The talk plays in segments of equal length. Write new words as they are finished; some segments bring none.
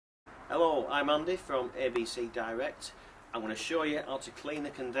Hello, I'm Andy from ABC Direct. I'm going to show you how to clean the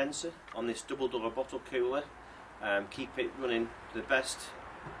condenser on this double door bottle cooler. Keep it running to the best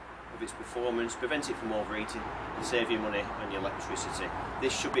of its performance, prevent it from overheating and save you money on your electricity.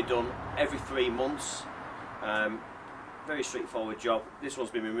 This should be done every 3 months. Very straightforward job. This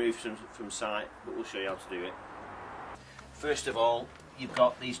one's been removed from site, but we'll show you how to do it. First of all, you've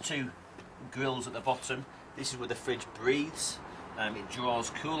got these two grills at the bottom. This is where the fridge breathes. It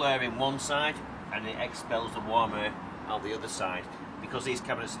draws cool air in one side and it expels the warm air out the other side. Because these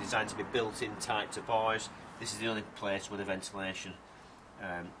cabinets are designed to be built in tight to bars, this is the only place where the ventilation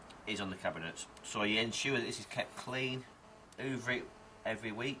is on the cabinets. So you ensure that this is kept clean over it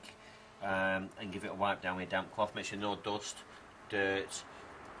every week and give it a wipe down with a damp cloth. Make sure no dust, dirt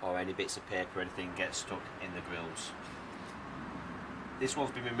or any bits of paper or anything gets stuck in the grills. This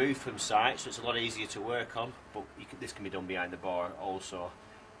one's been removed from site, so it's a lot easier to work on, but this can be done behind the bar also.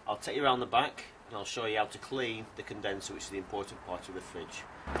 I'll take you around the back and I'll show you how to clean the condenser, which is the important part of the fridge.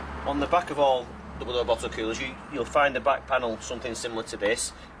 On the back of all double door bottle coolers, you'll find the back panel something similar to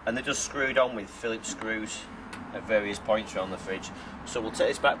this, and they're just screwed on with Phillips screws at various points around the fridge. So we'll take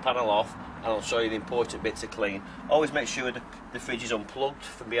this back panel off and I'll show you the important bit to clean. Always make sure the fridge is unplugged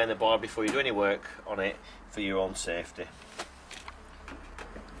from behind the bar before you do any work on it for your own safety.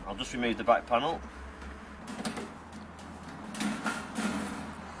 I'll just remove the back panel.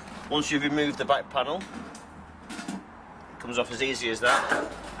 Once you've removed the back panel, it comes off as easy as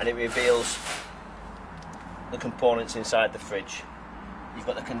that, and it reveals the components inside the fridge. You've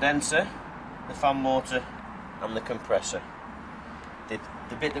got the condenser, the fan motor and the compressor. The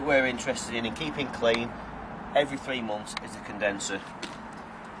bit that we're interested in keeping clean every 3 months is the condenser.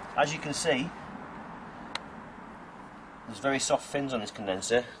 As you can see, there's very soft fins on this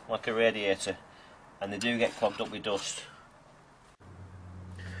condenser, like a radiator, and they do get clogged up with dust.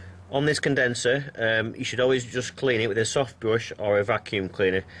 On this condenser, you should always just clean it with a soft brush or a vacuum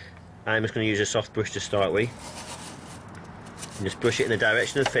cleaner. I'm just going to use a soft brush to start with. And just brush it in the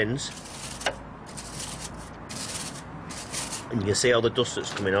direction of the fins. And you can see all the dust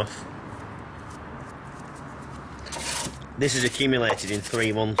that's coming off. This is accumulated in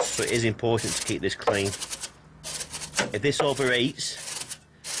 3 months, so it is important to keep this clean. If this overheats,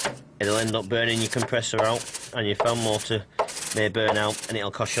 it'll end up burning your compressor out and your fan motor may burn out, and it'll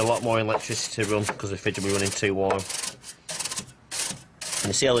cost you a lot more electricity to run because the fridge will be running too warm. And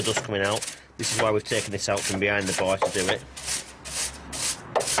you see all the dust coming out. This is why we've taken this out from behind the bar to do it.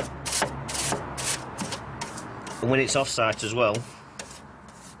 And when it's off-site as well,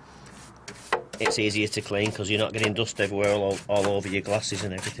 it's easier to clean because you're not getting dust everywhere all over your glasses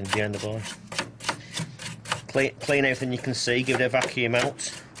and everything behind the bars. Clean everything you can see, give it a vacuum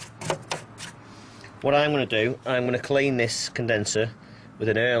out. What I'm going to do, I'm going to clean this condenser with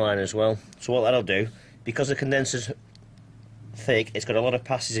an airline as well. So what that'll do, because the condenser's thick, it's got a lot of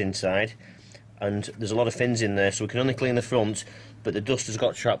passes inside and there's a lot of fins in there, so we can only clean the front, but the dust has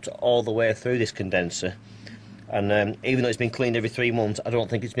got trapped all the way through this condenser. And even though it's been cleaned every 3 months, I don't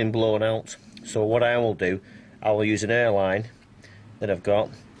think it's been blown out. So what I will do, I will use an airline that I've got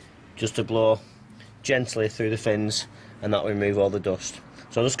just to blow gently through the fins, and that will remove all the dust.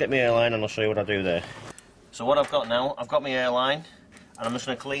 So I'll just get my airline and I'll show you what I do there. So what I've got now, I've got my airline and I'm just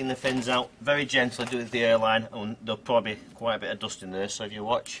going to clean the fins out very gently, do it with the airline, and there'll probably be quite a bit of dust in there, so if you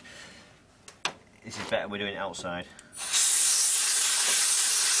watch, this is better we're doing it outside.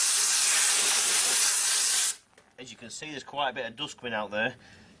 As you can see, there's quite a bit of dust coming out there,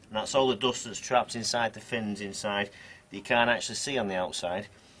 and that's all the dust that's trapped inside the fins inside that you can't actually see on the outside.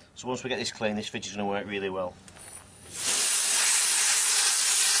 So once we get this clean, this fridge is going to work really well.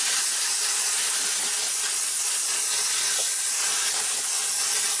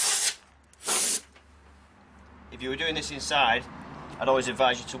 If you were doing this inside, I'd always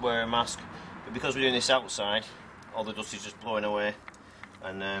advise you to wear a mask, but because we're doing this outside, all the dust is just blowing away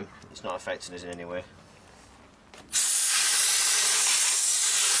and it's not affecting us in any way.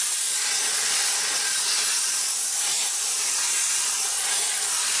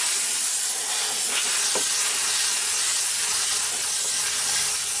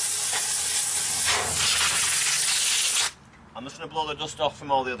 I'm just going to blow the dust off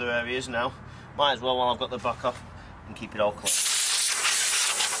from all the other areas now. Might as well while I've got the back off and keep it all clean.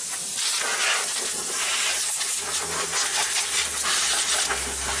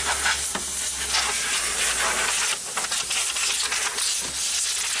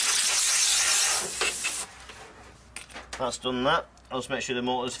 That's done that. I'll just make sure the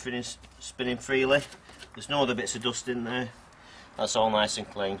motor's spinning freely. There's no other bits of dust in there. That's all nice and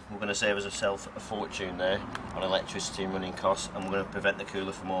clean. We're going to save ourselves a fortune there on electricity and running costs, and we're going to prevent the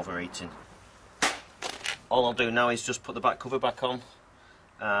cooler from overheating. All I'll do now is just put the back cover back on,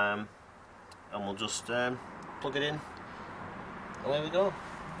 and we'll just plug it in, and there we go.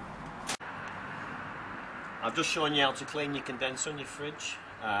 I've just shown you how to clean your condenser on your fridge.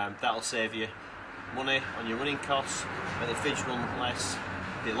 That'll save you money on your running costs, make the fridge run less,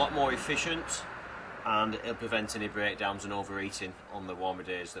 be a lot more efficient, and it'll prevent any breakdowns and overheating on the warmer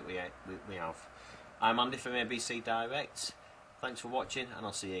days that we have. I'm Andy from ABC Direct. Thanks for watching, and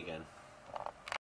I'll see you again.